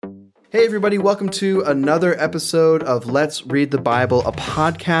Hey everybody, welcome to another episode of Let's Read the Bible, a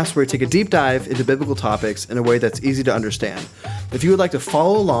podcast where we take a deep dive into biblical topics in a way that's easy to understand. If you would like to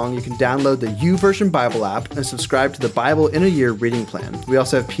follow along, you can download the YouVersion Bible app and subscribe to the Bible in a Year reading plan. We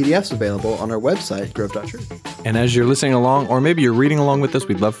also have PDFs available on our website, grove.church. And as you're listening along, or maybe you're reading along with us,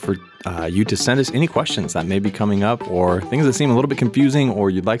 we'd love for you to send us any questions that may be coming up or things that seem a little bit confusing or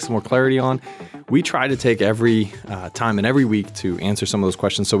you'd like some more clarity on. We try to take every time and every week to answer some of those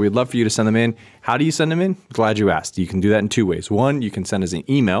questions, so we'd love for you to send them in. How do you send them in? Glad you asked. You can do that in two ways. One, you can send us an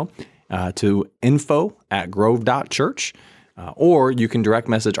email to info@grove.church. Or you can direct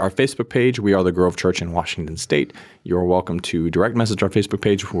message our Facebook page. We are the Grove Church in Washington State. You're welcome to direct message our Facebook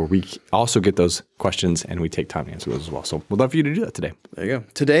page where we also get those questions and we take time to answer those as well. So we'd love for you to do that today. There you go.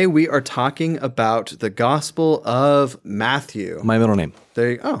 Today we are talking about the Gospel of Matthew. My middle name. There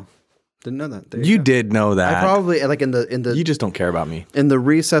you go. Oh, didn't know that. There You go. did know that. I probably, like in the You just don't care about me. in the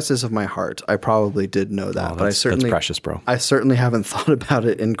recesses of my heart, I probably did know that, but I certainly That's precious, bro. I certainly haven't thought about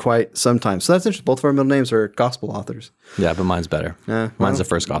it in quite some time. So that's interesting. Both of our middle names are gospel authors. Yeah, but mine's better. Mine's the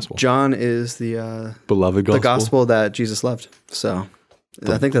first gospel. John is the Beloved gospel. the gospel that Jesus loved. So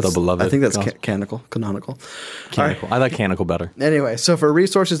I think that's beloved gospel. Canonical. Canonical. I like canonical better. Anyway, so for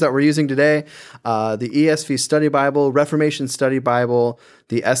resources that we're using today, the ESV Study Bible, Reformation Study Bible,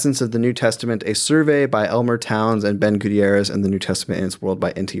 The Essence of the New Testament, a survey by Elmer Towns and Ben Gutierrez, and the New Testament in its World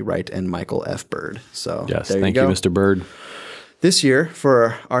by N.T. Wright and Michael F. Bird. So Yes, there thank you you, go. Mr. Bird. This year,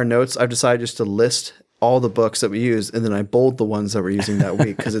 for our notes, I've decided just to list all the books that we use, and then I bold the ones that we're using that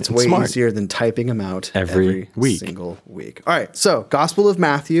week because it's way Smart. easier than typing them out Every week. single week. All right, so Gospel of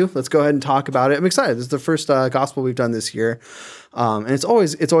Matthew. Let's go ahead and talk about it. I'm excited. This is the first gospel we've done this year, and it's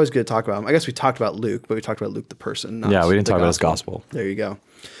always good to talk about them. I guess we talked about Luke, but we talked about Luke the person. Not Yeah, we didn't the talk about his gospel. There you go.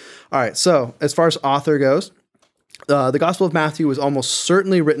 All right, so as far as author goes, the Gospel of Matthew was almost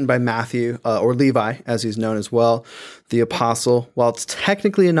certainly written by Matthew, or Levi, as he's known as well, the apostle. While it's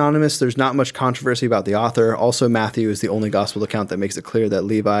technically anonymous, there's not much controversy about the author. Also, Matthew is the only gospel account that makes it clear that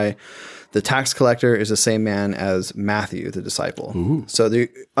Levi, the tax collector, is the same man as Matthew, the disciple. Ooh. So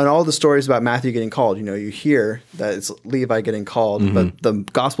on all the stories about Matthew getting called, you hear that it's Levi getting called, but the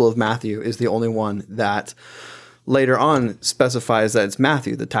Gospel of Matthew is the only one that later on specifies that it's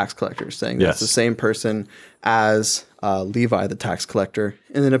Matthew, the tax collector, saying that's the same person as Levi, the tax collector.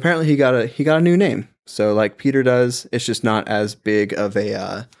 And then apparently he got a new name. So like Peter does, it's just not as big of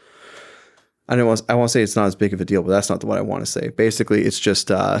a I won't say it's not as big of a deal, but that's not what I want to say. Basically, it's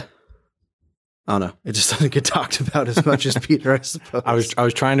just I don't know. It just doesn't get talked about as much as Peter, I suppose. I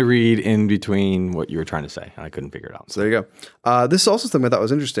was trying to read in between what you were trying to say, and I couldn't figure it out. So there you go. This is also something I thought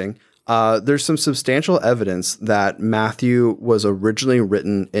was interesting. There's some substantial evidence that Matthew was originally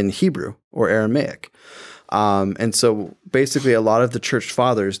written in Hebrew or Aramaic. And so basically a lot of the church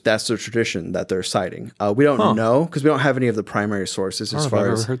fathers, that's their tradition that they're citing. We don't know because we don't have any of the primary sources as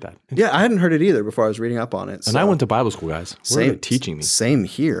far as... I've ever heard that. Yeah, I hadn't heard it either before I was reading up on it. And I went to Bible school, guys. What are they teaching me? Same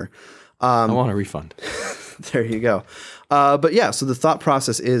here. I want a refund. There you go. But yeah, so the thought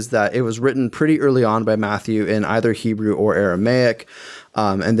process is that it was written pretty early on by Matthew in either Hebrew or Aramaic,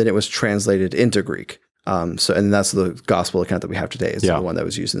 and then it was translated into Greek. And that's the gospel account that we have today is the one that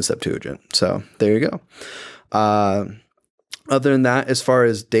was used in the Septuagint. So there you go. Other than that, as far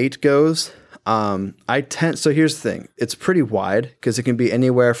as date goes, so here's the thing. It's pretty wide because it can be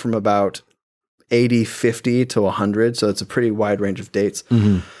anywhere from about 80, 50 to 100. So it's a pretty wide range of dates.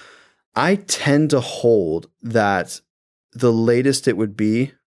 Mm-hmm. I tend to hold that the latest it would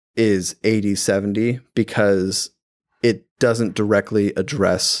be is 80, 70 because it doesn't directly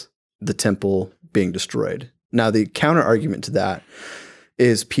address the temple being destroyed. Now, the counter argument to that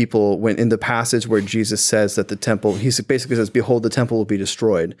is people, when in the passage where Jesus says that the temple, he basically says, behold, the temple will be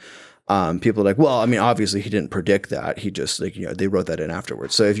destroyed. People are like, well, I mean, obviously he didn't predict that. He just they wrote that in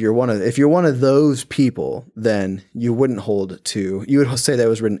afterwards. So if you're one of those people, then you would say that it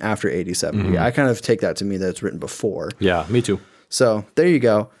was written after 80, 70. Mm-hmm. I kind of take that to mean that it's written before. Yeah, me too. So there you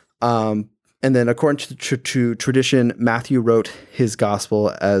go. And then according to tradition, Matthew wrote his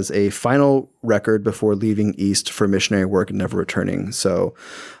gospel as a final record before leaving east for missionary work and never returning. So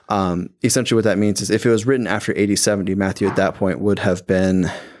essentially what that means is if it was written after 80, 70, Matthew at that point would have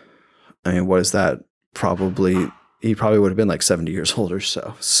been, what is that? He probably would have been like 70 years old or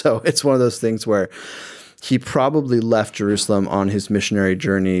so. So it's one of those things where he probably left Jerusalem on his missionary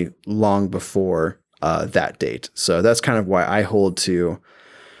journey long before that date. So that's kind of why I hold to,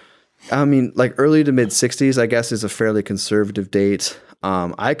 early to mid 60s, I guess, is a fairly conservative date.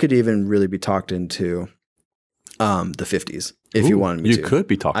 I could even really be talked into the 50s if you wanted me to. You could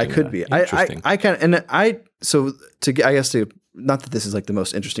be talking. I could be. Interesting. I kind of, and I, so to, I guess to not that this is like the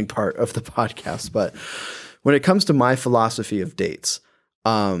most interesting part of the podcast, but when it comes to my philosophy of dates,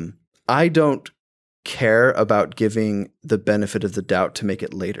 I don't care about giving the benefit of the doubt to make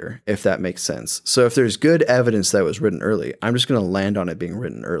it later, if that makes sense. So if there's good evidence that it was written early, I'm just going to land on it being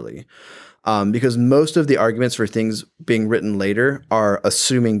written early. Because most of the arguments for things being written later are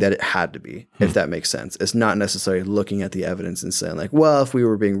assuming that it had to be, if that makes sense. It's not necessarily looking at the evidence and saying like, well, if we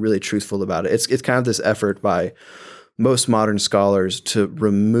were being really truthful about it. It's kind of this effort by most modern scholars to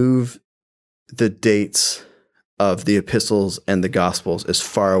remove the dates of the epistles and the gospels as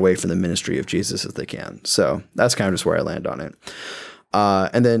far away from the ministry of Jesus as they can. So that's kind of just where I land on it.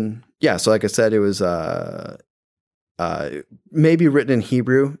 And then, yeah, so like I said, it was maybe written in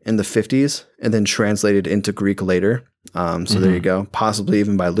Hebrew in the 50s and then translated into Greek later. So there you go. Possibly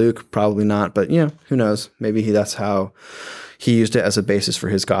even by Luke, probably not, but who knows? Maybe that's how he used it as a basis for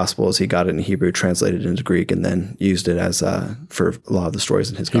his gospels. He got it in Hebrew, translated it into Greek, and then used it as for a lot of the stories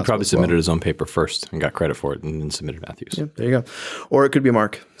in his gospel. He probably submitted his own paper first and got credit for it and then submitted Matthew's. Yeah, there you go. Or it could be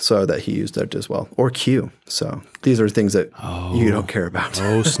Mark, so that he used that as well. Or Q. So these are things that you don't care about.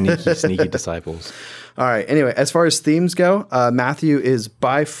 Oh, sneaky disciples. All right. Anyway, as far as themes go, Matthew is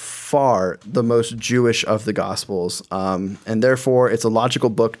by far the most Jewish of the Gospels, and therefore it's a logical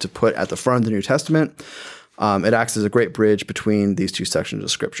book to put at the front of the New Testament. It acts as a great bridge between these two sections of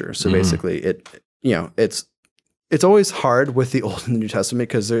Scripture. So basically, it's always hard with the Old and the New Testament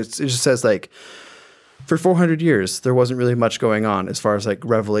because it just says like for 400 years there wasn't really much going on as far as like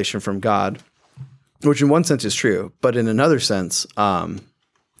revelation from God, which in one sense is true, but in another sense,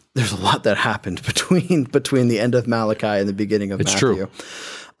 there's a lot that happened between the end of Malachi and the beginning of Matthew. True.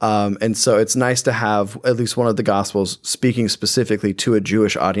 And so it's nice to have at least one of the Gospels speaking specifically to a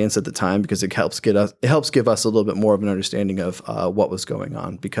Jewish audience at the time because it helps give us a little bit more of an understanding of what was going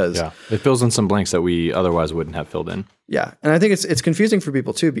on. Because it fills in some blanks that we otherwise wouldn't have filled in. Yeah, and I think it's confusing for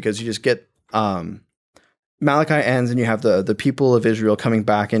people too because you just get Malachi ends and you have the people of Israel coming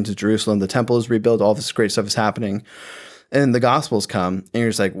back into Jerusalem. The temple is rebuilt. All this great stuff is happening. And the Gospels come, and you're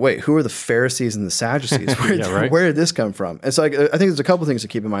just like, wait, who are the Pharisees and the Sadducees? Where did this come from? And so I think there's a couple things to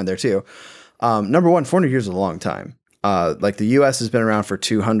keep in mind there too. Number one, 400 years is a long time. Like the U.S. has been around for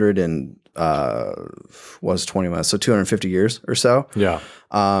 250 years or so. Yeah.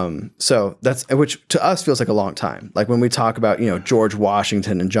 So which to us feels like a long time. Like when we talk about, George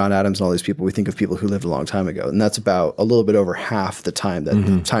Washington and John Adams and all these people, we think of people who lived a long time ago. And that's about a little bit over half the time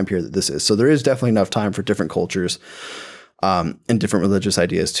time period that this is. So there is definitely enough time for different cultures and different religious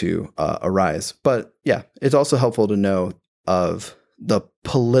ideas to arise. But yeah, it's also helpful to know of the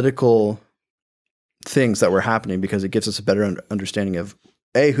political things that were happening because it gives us a better understanding of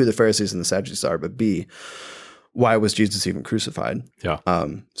A, who the Pharisees and the Sadducees are, but B, why was Jesus even crucified? Yeah.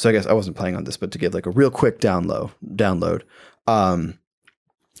 So I guess I wasn't planning on this, but to give like a real quick download.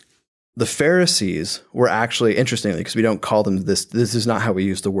 The Pharisees were actually, interestingly, because we don't call them this is not how we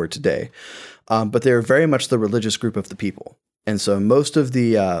use the word today, but they're very much the religious group of the people. And so most of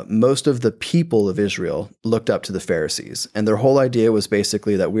the people of Israel looked up to the Pharisees, and their whole idea was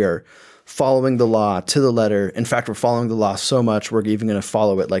basically that we are following the law to the letter. In fact, we're following the law so much we're even going to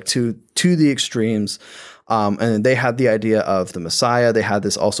follow it like to the extremes. And they had the idea of the Messiah. They had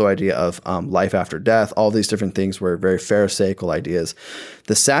this also idea of life after death. All these different things were very Pharisaical ideas.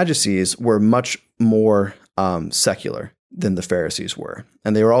 The Sadducees were much more secular than the Pharisees were.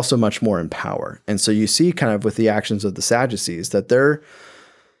 And they were also much more in power. And so you see kind of with the actions of the Sadducees that their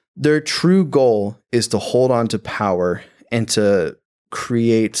true goal is to hold on to power and to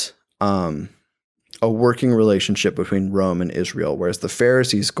create a working relationship between Rome and Israel, whereas the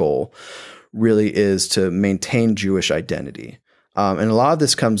Pharisees' goal really is to maintain Jewish identity. And a lot of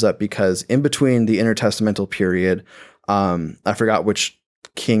this comes up because in between the intertestamental period, I forgot which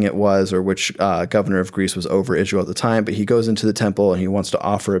king it was or which governor of Greece was over Israel at the time, but he goes into the temple and he wants to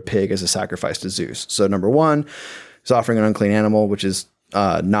offer a pig as a sacrifice to Zeus. So number one, he's offering an unclean animal, which is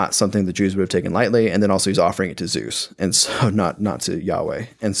not something the Jews would have taken lightly. And then also he's offering it to Zeus. And so not to Yahweh.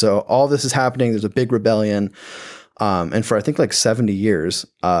 And so all this is happening. There's a big rebellion. And for I think like 70 years,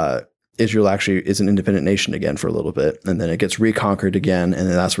 Israel actually is an independent nation again for a little bit, and then it gets reconquered again, and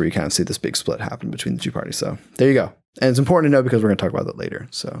then that's where you kind of see this big split happen between the two parties. So there you go. And it's important to know because we're going to talk about that later.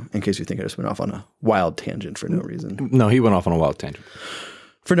 So in case you think I just went off on a wild tangent for no reason. No, he went off on a wild tangent.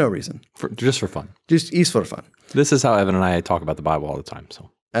 For no reason. Just for fun. Just for fun. This is how Evan and I talk about the Bible all the time. So.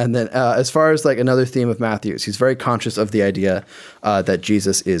 And then as far as like another theme of Matthew's, he's very conscious of the idea that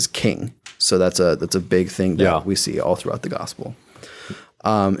Jesus is king. So that's a big thing that we see all throughout the gospel.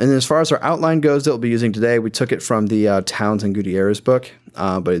 And then as far as our outline goes that we'll be using today, we took it from the Towns and Gutierrez book,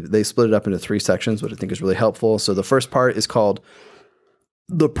 but they split it up into 3 sections, which I think is really helpful. So the first part is called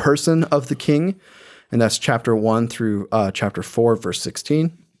The Person of the King, and that's chapter 1 through chapter 4, verse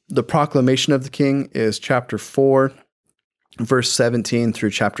 16. The Proclamation of the King is chapter 4, verse 17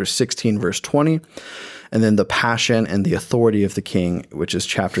 through chapter 16, verse 20. And then the Passion and the Authority of the King, which is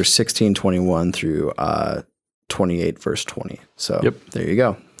chapter 16, 21 through 28, verse 20. So There you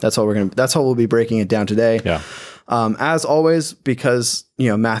go. That's how we'll be breaking it down today. Yeah. As always, because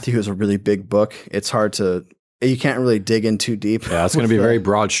Matthew is a really big book, you can't really dig in too deep. Yeah, it's going to be a very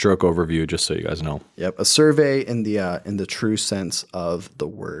broad stroke overview, just so you guys know. Yep, a survey in the true sense of the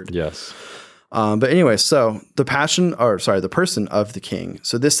word. Yes. But anyway, so the Person of the King.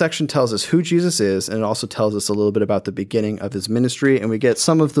 So this section tells us who Jesus is, and it also tells us a little bit about the beginning of his ministry, and we get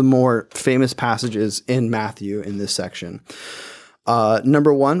some of the more famous passages in Matthew in this section.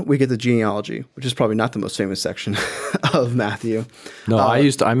 Number 1, we get the genealogy, which is probably not the most famous section of Matthew. No, I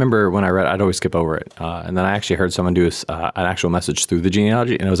remember when I read, I'd always skip over it. And then I actually heard someone do an actual message through the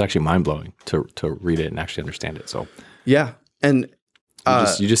genealogy, and it was actually mind blowing to read it and actually understand it. So yeah. And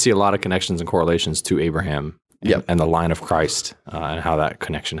you just see a lot of connections and correlations to Abraham and the line of Christ and how that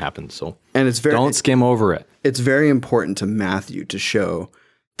connection happens. So don't skim over it. It's very important to Matthew to show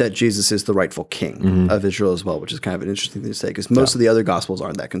that Jesus is the rightful king of Israel as well, which is kind of an interesting thing to say because most of the other gospels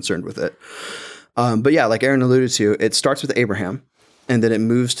aren't that concerned with it. But yeah, like Aaron alluded to, it starts with Abraham and then it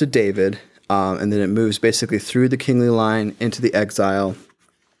moves to David and then it moves basically through the kingly line into the exile.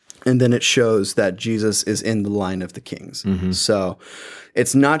 And then it shows that Jesus is in the line of the kings. So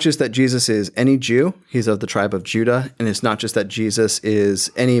it's not just that Jesus is any Jew. He's of the tribe of Judah. And it's not just that Jesus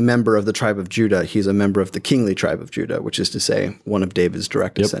is any member of the tribe of Judah. He's a member of the kingly tribe of Judah, which is to say one of David's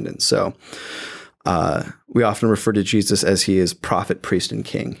direct descendants. So we often refer to Jesus as he is prophet, priest, and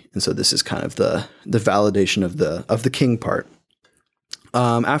king. And so this is kind of the validation of the king part.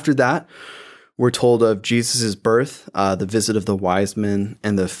 After that, we're told of Jesus' birth, the visit of the wise men,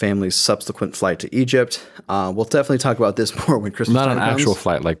 and the family's subsequent flight to Egypt. We'll definitely talk about this more when Christmas Not time an comes. actual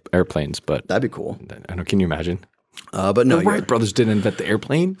flight like airplanes, but That'd be cool. I know. Can you imagine? But no, The Wright brothers didn't invent the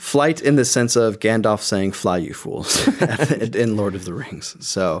airplane. flight in the sense of Gandalf saying, "Fly, you fools," in Lord of the Rings.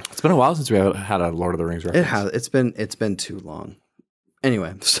 So It's been a while since we had a Lord of the Rings reference. it has. It's been too long.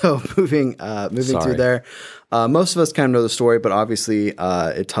 Anyway, so moving through there, most of us kind of know the story, but obviously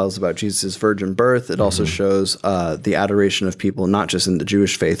it tells about Jesus' virgin birth. It also shows the adoration of people, not just in the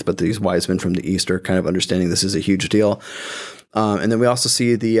Jewish faith, but these wise men from the East are kind of understanding this is a huge deal. And then we also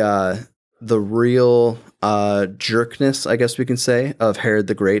see the real jerkness, I guess we can say, of Herod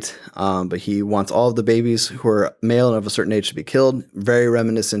the Great. But he wants all of the babies who are male and of a certain age to be killed. Very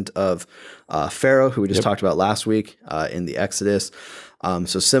reminiscent of Pharaoh, who we just talked about last week in the Exodus.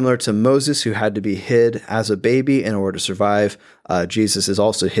 So similar to Moses, who had to be hid as a baby in order to survive, Jesus is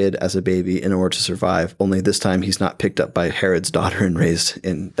also hid as a baby in order to survive. Only this time he's not picked up by Herod's daughter and raised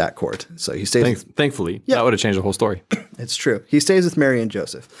in that court. So he stays. Thankfully, that would have changed the whole story. It's true. He stays with Mary and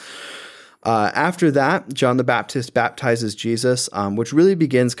Joseph. After that, John the Baptist baptizes Jesus, which really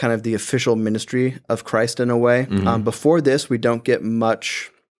begins kind of the official ministry of Christ in a way. Before this, we don't get much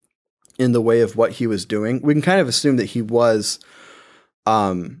in the way of what he was doing. We can kind of assume that he was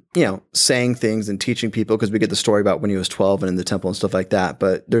saying things and teaching people because we get the story about when he was 12 and in the temple and stuff like that.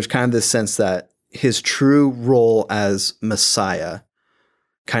 But there's kind of this sense that his true role as Messiah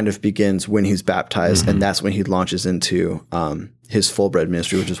kind of begins when he's baptized. And that's when he launches into his full-bred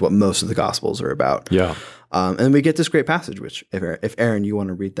ministry, which is what most of the Gospels are about. Yeah. And we get this great passage, which if Aaron, you want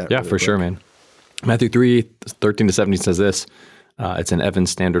to read that. Yeah, really for quick. sure, man. Matthew 3:13-17 says this. It's an Evans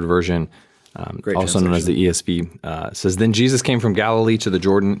Standard Version. Also known as the ESV, says, Then Jesus came from Galilee to the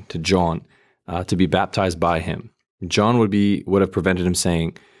Jordan to John to be baptized by him. John would have prevented him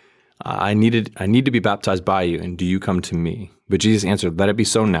saying, I need to be baptized by you, and do you come to me? But Jesus answered, Let it be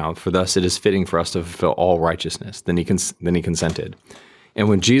so now, for thus it is fitting for us to fulfill all righteousness. Then he consented. And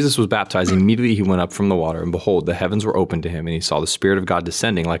when Jesus was baptized, immediately he went up from the water, and behold, the heavens were opened to him, and he saw the Spirit of God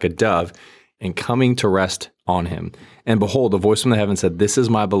descending like a dove and coming to rest on him. And behold, a voice from the heaven said, This is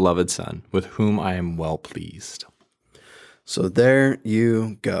my beloved Son, with whom I am well pleased. So there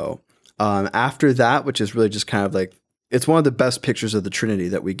you go. After that, which is really just kind of like, it's one of the best pictures of the Trinity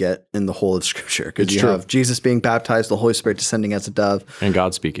that we get in the whole of Scripture. Because you have Jesus being baptized, the Holy Spirit descending as a dove. And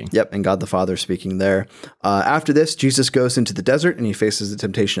God speaking. Yep, and God the Father speaking there. After this, Jesus goes into the desert and he faces the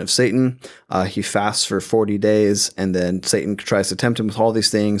temptation of Satan. He fasts for 40 days, and then Satan tries to tempt him with all these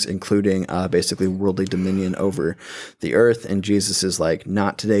things, including basically worldly dominion over the earth. And Jesus is like,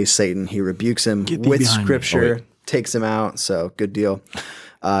 Not today, Satan. He rebukes him with Scripture. takes him out. So good deal.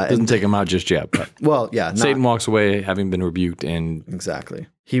 Doesn't take him out just yet, but Well, yeah, Satan walks away having been rebuked, and exactly.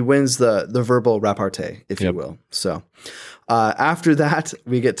 He wins the verbal repartee, if you will. So after that,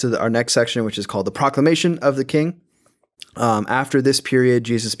 we get to our next section, which is called the proclamation of the king. After this period,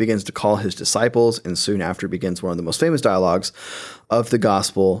 Jesus begins to call his disciples, and soon after begins one of the most famous dialogues of the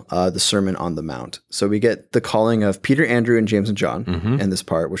gospel, the Sermon on the Mount. So we get the calling of Peter, Andrew, and James and John in this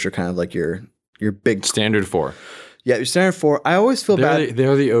part, which are kind of like your big standard 4. Yeah, your standard 4. I always feel bad.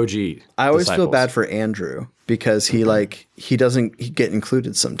 They're the OG. I always feel bad for Andrew because he doesn't get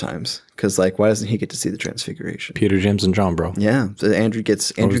included sometimes. Because why doesn't he get to see the transfiguration? Peter, James, and John, bro. Yeah, so Andrew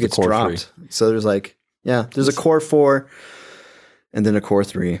gets dropped. 3. So there's there's a core 4 and then a core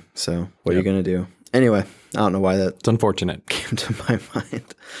 3. So what are you gonna do? Anyway, I don't know why it's unfortunate came to my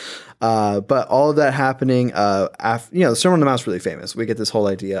mind. But all of that happening, the Sermon on the Mount is really famous. We get this whole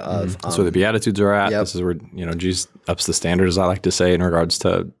idea of that's where the Beatitudes are at. Yep. This is where Jesus ups the standard, as I like to say, in regards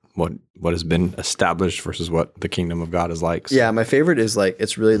to what has been established versus what the kingdom of God is like. So. Yeah, my favorite is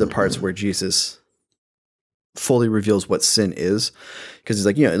it's really the parts where Jesus fully reveals what sin is, because he's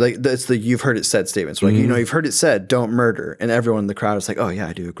it's the "you've heard it said" statements. You've heard it said, "Don't murder," and everyone in the crowd is like, "Oh yeah,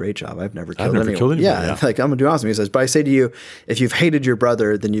 I do a great job. I've never killed anyone." Yeah, I'm gonna do awesome. He says, "But I say to you, if you've hated your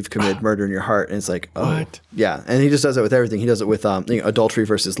brother, then you've committed murder in your heart." And it's like, oh, what? Yeah, and he just does it with everything. He does it with adultery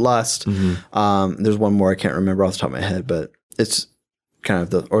versus lust. There's one more I can't remember off the top of my head, but it's kind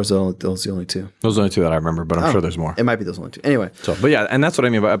of those are the only 2. Those are the only 2 that I remember, but I'm sure there's more. It might be those only 2. Anyway. But yeah, and that's what I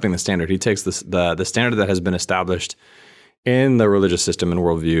mean by upping the standard. He takes the standard that has been established in the religious system and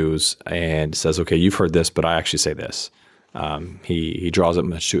worldviews and says, okay, you've heard this, but I actually say this. He draws it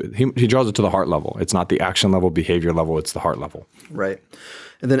he draws it to the heart level. It's not the action level, behavior level, it's the heart level. Right.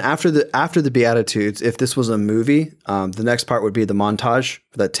 And then after the Beatitudes, if this was a movie, the next part would be the montage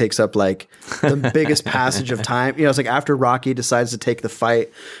that takes up the biggest passage of time. It's after Rocky decides to take the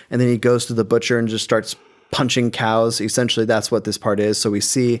fight, and then he goes to the butcher and just starts punching cows. Essentially, that's what this part is. So we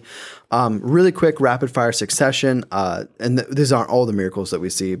see really quick, rapid fire succession. And these aren't all the miracles that we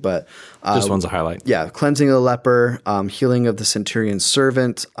see, but this one's a highlight. Yeah, cleansing of the leper, healing of the centurion's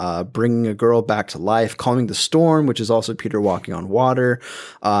servant, bringing a girl back to life, calming the storm, which is also Peter walking on water,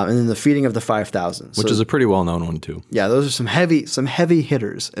 and then the feeding of the 5,000, which is a pretty well known one too. Yeah, those are some heavy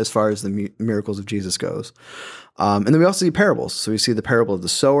hitters as far as the miracles of Jesus goes. And then we also see parables. So we see the parable of the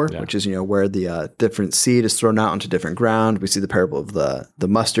sower, which is, where the different seed is thrown out onto different ground. We see the parable of the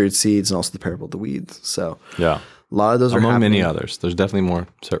mustard seeds and also the parable of the weeds. So a lot of those are among happening. many others. There's definitely more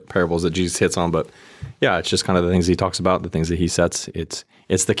parables that Jesus hits on, but yeah, it's just kind of the things he talks about, the things that he sets.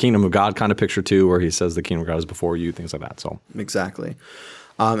 It's the kingdom of God kind of picture too, where he says the kingdom of God is before you, things like that. So exactly.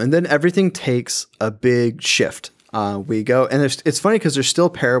 And then everything takes a big shift. We go, and it's funny because there's still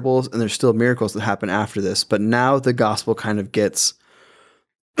parables and there's still miracles that happen after this, but now the gospel kind of gets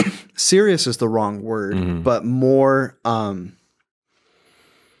serious is the wrong word, but more, I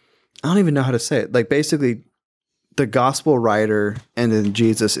don't even know how to say it. Basically the gospel writer and then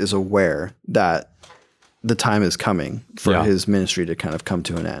Jesus is aware that the time is coming for his ministry to kind of come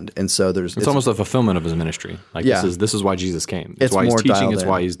to an end. And so it's almost a fulfillment of his ministry. This is why Jesus came. It's why he's teaching. It's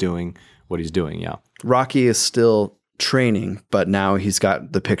why he's doing what he's doing. Yeah. Rocky is still training, but now he's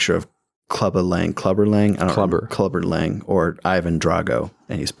got the picture of Clubber Lang, or Ivan Drago,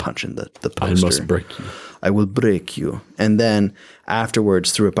 and he's punching the poster. I must break you. I will break you. And then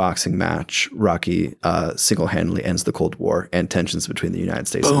afterwards, through a boxing match, Rocky single-handedly ends the Cold War and tensions between the United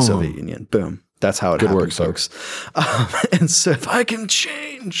States and the Soviet Union. Boom. That's how it happened, folks. And so if I can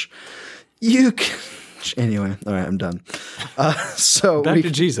change, you can. Anyway, all right, I'm done. So back to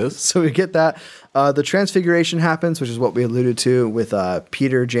Jesus. So we get that. The transfiguration happens, which is what we alluded to with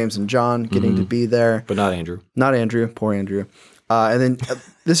Peter, James, and John getting to be there. But not Andrew. Not Andrew. Poor Andrew. And then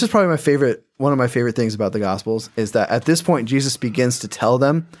this is probably one of my favorite things about the Gospels is that at this point, Jesus begins to tell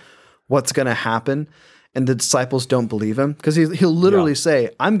them what's going to happen. And the disciples don't believe him because he'll literally say,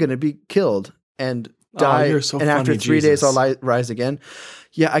 I'm going to be killed and die. You're so and funny, after 3 days, I'll rise again.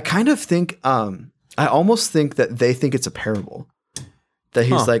 Yeah, I kind of think... I almost think that they think it's a parable. That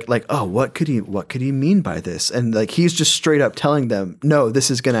he's like, oh, what could he mean by this? And he's just straight up telling them, no, this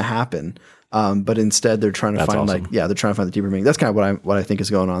is going to happen. But instead they're trying to find they're trying to find the deeper meaning. That's kind of what I think is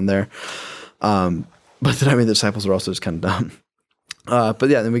going on there. But then the disciples are also just kind of dumb. But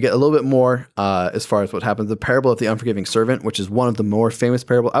yeah, then we get a little bit more as far as what happens. The parable of the unforgiving servant, which is one of the more famous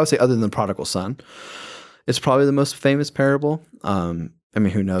parables. I would say other than the prodigal son, it's probably the most famous parable.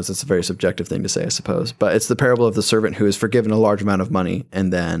 Who knows? It's a very subjective thing to say, I suppose. But it's the parable of the servant who is forgiven a large amount of money.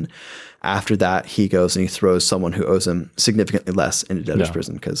 And then after that, he goes and he throws someone who owes him significantly less into debtor's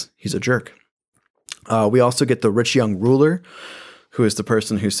prison because he's a jerk. We also get the rich young ruler, who is the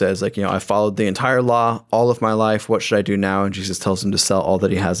person who says, like, I followed the entire law all of my life. What should I do now? And Jesus tells him to sell all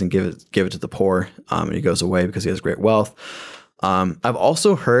that he has and give it to the poor. And he goes away because he has great wealth. I've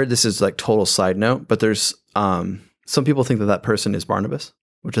also heard, this is like total side note, but there's some people think that person is Barnabas,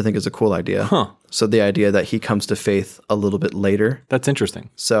 which I think is a cool idea. Huh. So the idea that he comes to faith a little bit later. That's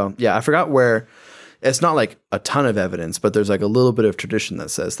interesting. So yeah, I forgot where. It's not like a ton of evidence, but there's like a little bit of tradition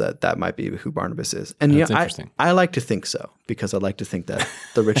that says that might be who Barnabas is. And That's interesting. I like to think so, because I like to think that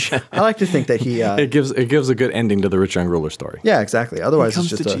the rich. I like to think that he. It gives a good ending to the rich young ruler story. Yeah, exactly. Otherwise, it's comes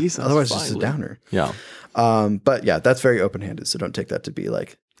just to Jesus, otherwise it's just a finally. downer. Yeah. But yeah, that's very open handed. So don't take that to be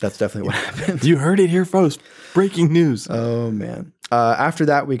like that's definitely what happened. You heard it here first. Breaking news. Oh man. After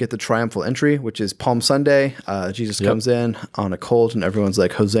that, we get the triumphal entry, which is Palm Sunday. Jesus comes in on a colt, and everyone's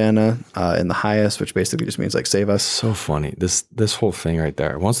like, Hosanna in the highest, which basically just means like, save us. So funny. This whole thing right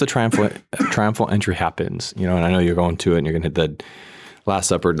there. Once the triumphal entry happens, and I know you're going to it and you're going to hit the Last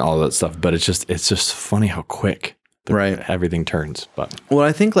Supper and all of that stuff, but it's just funny how quick everything turns. But well,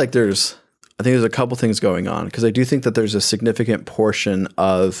 I think there's a couple things going on, because I do think that there's a significant portion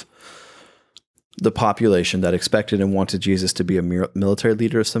of the population that expected and wanted Jesus to be a military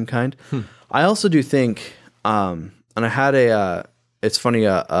leader of some kind. I also do think, and I had it's funny,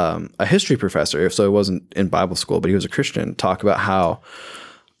 a history professor, so it wasn't in Bible school, but he was a Christian, talk about how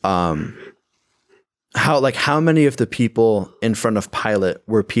many of the people in front of Pilate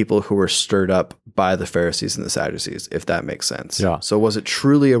were people who were stirred up by the Pharisees and the Sadducees, if that makes sense. Yeah. So was it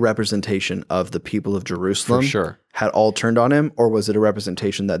truly a representation of the people of Jerusalem For sure. had all turned on him, or was it a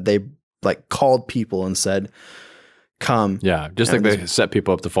representation that they called people and said, come? Yeah, just like they set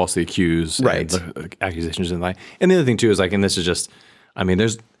people up to falsely accuse, Right. The accusations and like. And the other thing too is and this is just,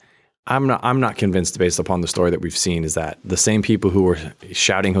 I'm not convinced based upon the story that we've seen is that the same people who were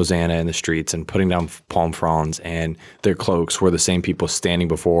shouting Hosanna in the streets and putting down palm fronds and their cloaks were the same people standing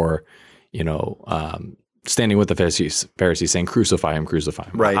before, standing with the Pharisees saying, crucify him, crucify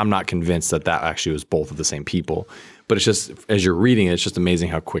him. Right. I'm not convinced that actually was both of the same people, but it's just, as you're reading it, it's just amazing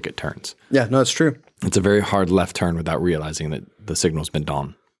how quick it turns. Yeah, no, it's true. It's a very hard left turn without realizing that the signal's been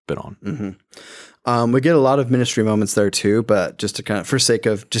on. We get a lot of ministry moments there too, but just to for sake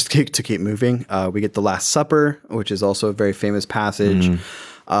of just to keep moving, we get the Last Supper, which is also a very famous passage.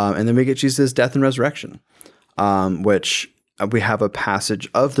 And then we get Jesus' death and resurrection, which we have a passage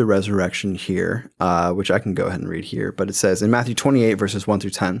of the resurrection here, which I can go ahead and read here. But it says in Matthew 28, verses 1 through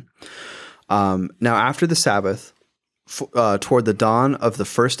 10, now after the Sabbath, toward the dawn of the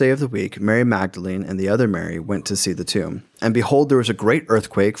first day of the week, Mary Magdalene and the other Mary went to see the tomb. And behold, there was a great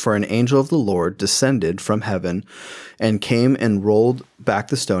earthquake, for an angel of the Lord descended from heaven and came and rolled back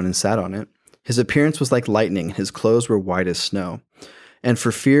the stone and sat on it. His appearance was like lightning, and his clothes were white as snow. And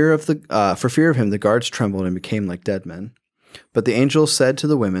for fear of him, the guards trembled and became like dead men. But the angel said to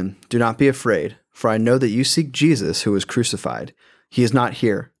the women, "Do not be afraid, for I know that you seek Jesus who was crucified. He is not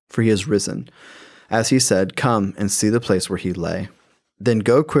here, for he is risen. As he said, come and see the place where he lay. Then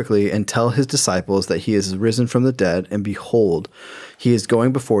go quickly and tell his disciples that he is risen from the dead, and behold, he is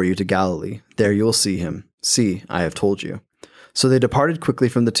going before you to Galilee. There you will see him. See, I have told you." So they departed quickly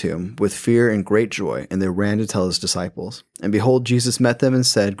from the tomb with fear and great joy, and they ran to tell his disciples. And behold, Jesus met them and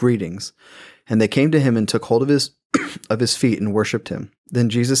said, "Greetings." And they came to him and took hold of his feet and worshipped him. Then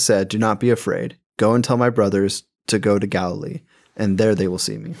Jesus said, "Do not be afraid. Go and tell my brothers to go to Galilee, and there they will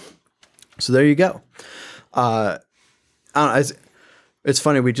see me." So there you go. I don't know, it's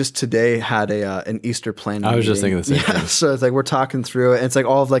funny. We just today had an Easter planning. I was just thinking the same thing. So it's we're talking through it. And it's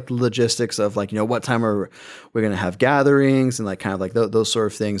all of the logistics of what time are we going to have gatherings and kind of those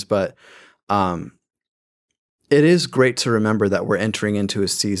sort of things. But it is great to remember that we're entering into a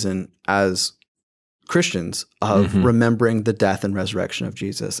season as Christians of remembering the death and resurrection of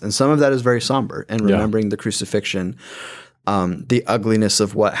Jesus. And some of that is very somber, and remembering the crucifixion, the ugliness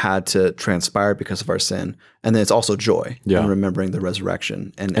of what had to transpire because of our sin. And then it's also joy in remembering the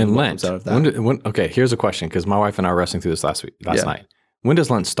resurrection and what Lent. comes out of that. Okay, here's a question, because my wife and I were wrestling through this last night. When does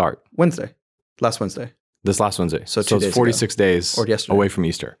Lent start? Wednesday. Last Wednesday. This last Wednesday. So it's 46 days or yesterday. away from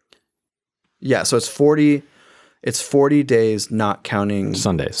Easter. Yeah, so it's 40 days not counting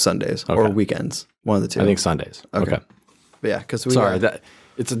Sundays or weekends. One of the two. I think Sundays. Okay. But yeah, because we Sorry,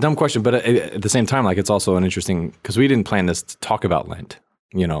 it's a dumb question, but at the same time, it's also an interesting, because we didn't plan this to talk about Lent,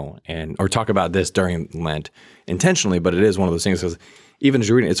 or talk about this during Lent intentionally, but it is one of those things, because even as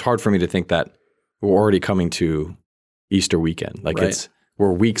you're reading, it's hard for me to think that we're already coming to Easter weekend.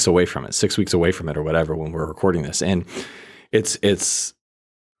 We're weeks away from it, 6 weeks away from it or whatever when we're recording this. And it's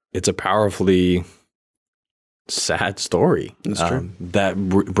a powerfully sad story. That's true. That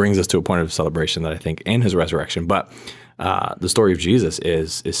brings us to a point of celebration that I think in his resurrection. But the story of Jesus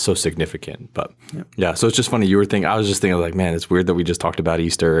is so significant. But yeah, so it's just funny. I was just thinking like, man, it's weird that we just talked about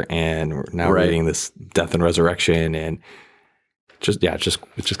Easter and we're now reading this death and resurrection, and it's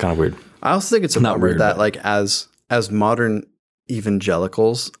just kind of weird. I also think it's a bummer that like as modern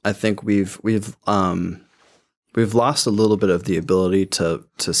evangelicals, I think we've lost a little bit of the ability to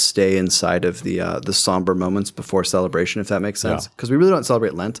stay inside of the somber moments before celebration, if that makes sense. Because we really don't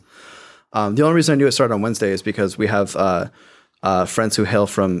celebrate Lent. The only reason I knew it started on Wednesday is because we have friends who hail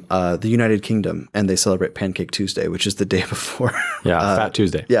from the United Kingdom, and they celebrate Pancake Tuesday, which is the day before. Fat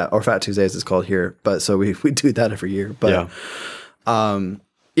Tuesday. Yeah, or Fat Tuesday as it's called here. But so we do that every year. But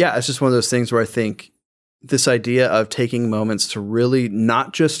it's just one of those things where I think this idea of taking moments to really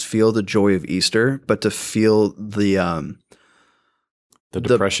not just feel the joy of Easter, but to feel the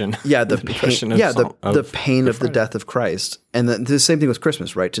depression. The pain of the death of Christ. And the same thing with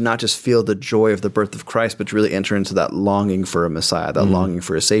Christmas, right? To not just feel the joy of the birth of Christ, but to really enter into that longing for a Messiah, that longing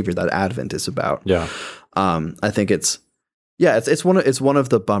for a Savior that Advent is about. Yeah. I think it's one of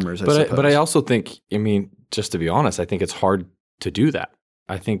the bummers, I suppose. But I also think, I mean, just to be honest, I think it's hard to do that.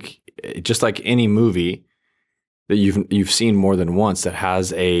 I think just like any movie that you've seen more than once that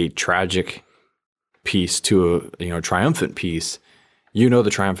has a tragic piece to a triumphant piece, the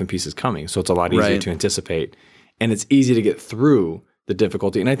triumphant piece is coming. So it's a lot easier to anticipate, and it's easy to get through the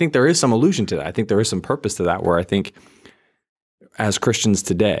difficulty. And I think there is some allusion to that. I think there is some purpose to that, where I think as Christians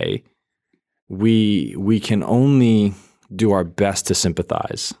today, we can only do our best to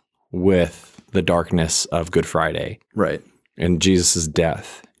sympathize with the darkness of Good Friday. Right. And Jesus'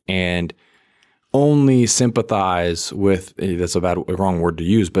 death, and only sympathize with, that's a wrong word to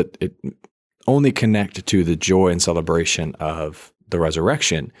use, but only connect to the joy and celebration of the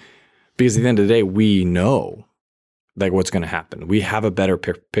resurrection. Because at the end of the day, we know like what's going to happen. We have a better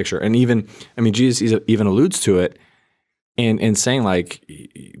picture. And Jesus even alludes to it in saying like,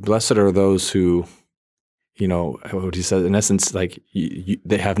 blessed are those who, what he says in essence, like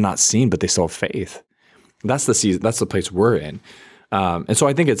they have not seen, but they still have faith. That's the season. That's the place we're in. And so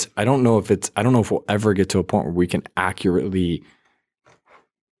I think I don't know if we'll ever get to a point where we can accurately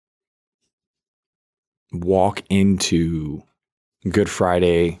walk into Good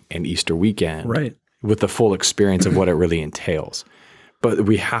Friday and Easter weekend with the full experience of what it really entails. But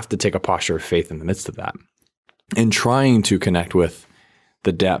we have to take a posture of faith in the midst of that. And trying to connect with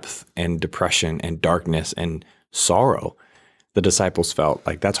the depth and depression and darkness and sorrow the disciples felt,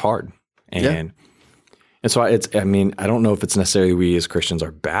 like that's hard. And so I don't know if it's necessarily we as Christians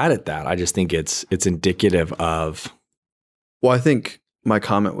are bad at that. I just think it's indicative of. Well, I think my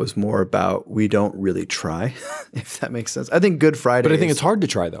comment was more about we don't really try, if that makes sense. I think Good Friday. But I think it's hard to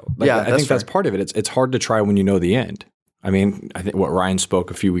try though. I think that's part of it. It's hard to try when you know the end. I think what Ryan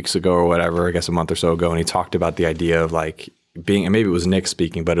spoke a few weeks ago or whatever, I guess a month or so ago, and he talked about the idea of like being, and maybe it was Nick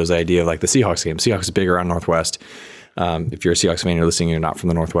speaking, but it was the idea of like the Seahawks game. Seahawks is big around Northwest. If you're a Seahawks fan, you're listening, you're not from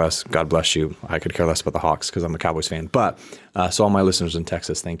the Northwest, God bless you. I could care less about the Hawks because I'm a Cowboys fan. But so all my listeners in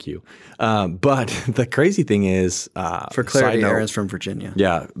Texas, thank you. But the crazy thing is, for clarity, Aaron's from Virginia.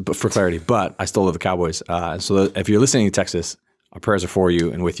 Yeah, but for clarity. But I still love the Cowboys. So if you're listening to Texas, our prayers are for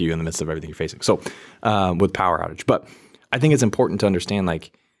you and with you in the midst of everything you're facing. So with power outage, but I think it's important to understand,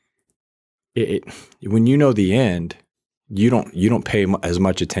 like, when you know the end, you don't pay as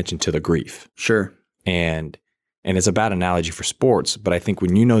much attention to the grief. Sure. And it's a bad analogy for sports, but I think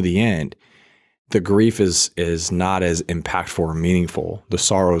when you know the end, the grief is not as impactful or meaningful. The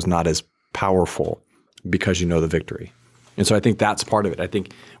sorrow is not as powerful because you know the victory. And so I think that's part of it. I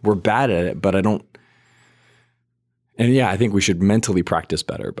think we're bad at it, but I think we should mentally practice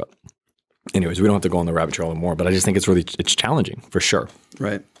better. But anyways, we don't have to go on the rabbit trail anymore, but I just think it's challenging for sure.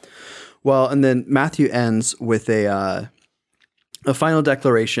 Right. Well, and then Matthew ends with a final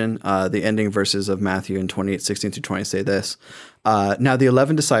declaration. The ending verses of Matthew in 28:16-20 say this. Now the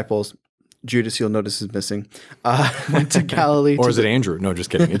 11 disciples, Judas, you'll notice, is missing, went to Galilee. Or is it Andrew? No, just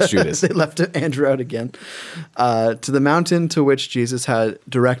kidding. It's Judas. They left Andrew out again. To the mountain to which Jesus had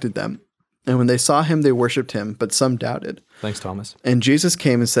directed them. And when they saw him, they worshipped him, but some doubted. Thanks, Thomas. And Jesus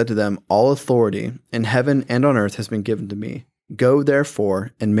came and said to them, all authority in heaven and on earth has been given to me. Go,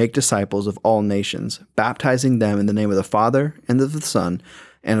 therefore, and make disciples of all nations, baptizing them in the name of the Father, and of the Son,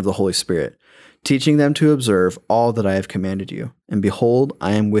 and of the Holy Spirit, teaching them to observe all that I have commanded you. And behold,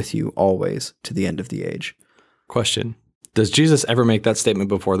 I am with you always to the end of the age. Question. Does Jesus ever make that statement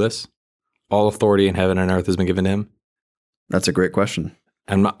before this? All authority in heaven and earth has been given to him? That's a great question.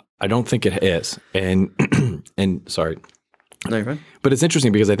 I don't think it is. And sorry. No, you're fine. But it's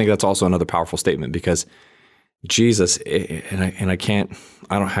interesting because I think that's also another powerful statement, because Jesus, and I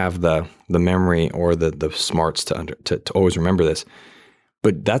don't have the memory or the smarts to always remember this,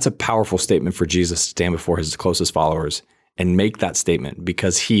 but that's a powerful statement for Jesus to stand before his closest followers and make that statement,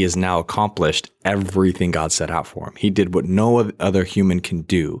 because he has now accomplished everything God set out for him. He did what no other human can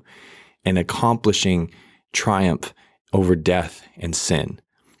do in accomplishing triumph over death and sin.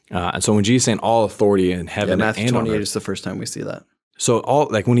 And so when Jesus is saying all authority in heaven, Matthew and 28 on earth, is the first time we see that. so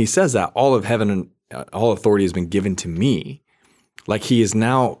when he says that, all of heaven and all authority has been given to me, like he is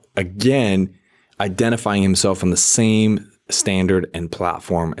now again identifying himself on the same standard and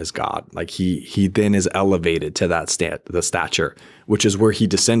platform as God. Like he then is elevated to that the stature, which is where he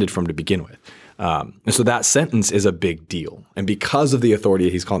descended from to begin with. And so that sentence is a big deal. And because of the authority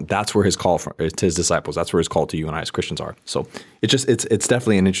he's called, that's where his call to his disciples, that's where his call to you and I as Christians are. So it's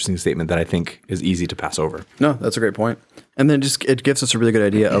definitely an interesting statement that I think is easy to pass over. No, that's a great point. And then it gives us a really good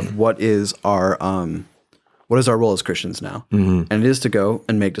idea of what is our role as Christians now. Mm-hmm. And it is to go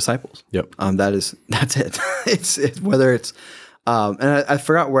and make disciples. Yep. That's it. it's whether it's, and I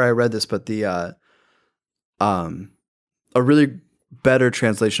forgot where I read this, but a really better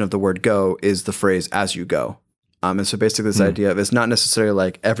translation of the word go is the phrase as you go. And so basically this idea of it's not necessarily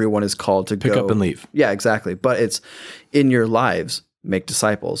like everyone is called to pick go. up and leave. Yeah, exactly. But it's in your lives, make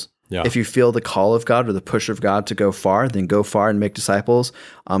disciples. Yeah. If you feel the call of God or the push of God to go far, then go far and make disciples.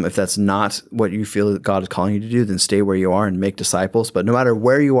 If that's not what you feel that God is calling you to do, then stay where you are and make disciples. But no matter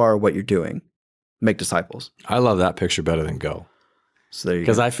where you are or what you're doing, make disciples. I love that picture better than go. So there you go.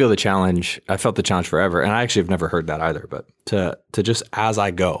 Because I felt the challenge forever. And I actually have never heard that either, but to just as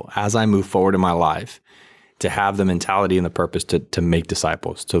I go, as I move forward in my life, to have the mentality and the purpose to make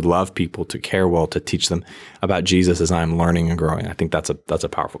disciples, to love people, to care well, to teach them about Jesus as I'm learning and growing. I think that's a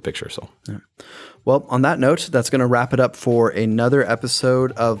powerful picture. So, yeah. Well, on that note, that's going to wrap it up for another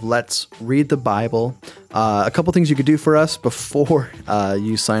episode of Let's Read the Bible. A couple things you could do for us before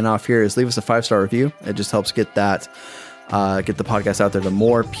you sign off here is leave us a 5-star review. It just helps get the podcast out there to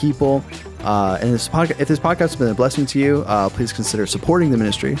more people. And if this podcast has been a blessing to you, please consider supporting the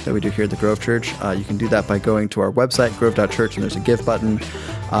ministry that we do here at the Grove Church. You can do that by going to our website, grove.church, and there's a give button.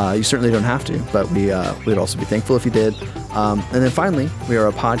 You certainly don't have to, but we'd also be thankful if you did. And then finally, we are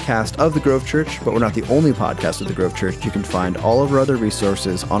a podcast of the Grove Church, but we're not the only podcast of the Grove Church. You can find all of our other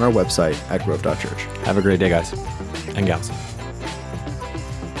resources on our website at grove.church. Have a great day, guys and gals.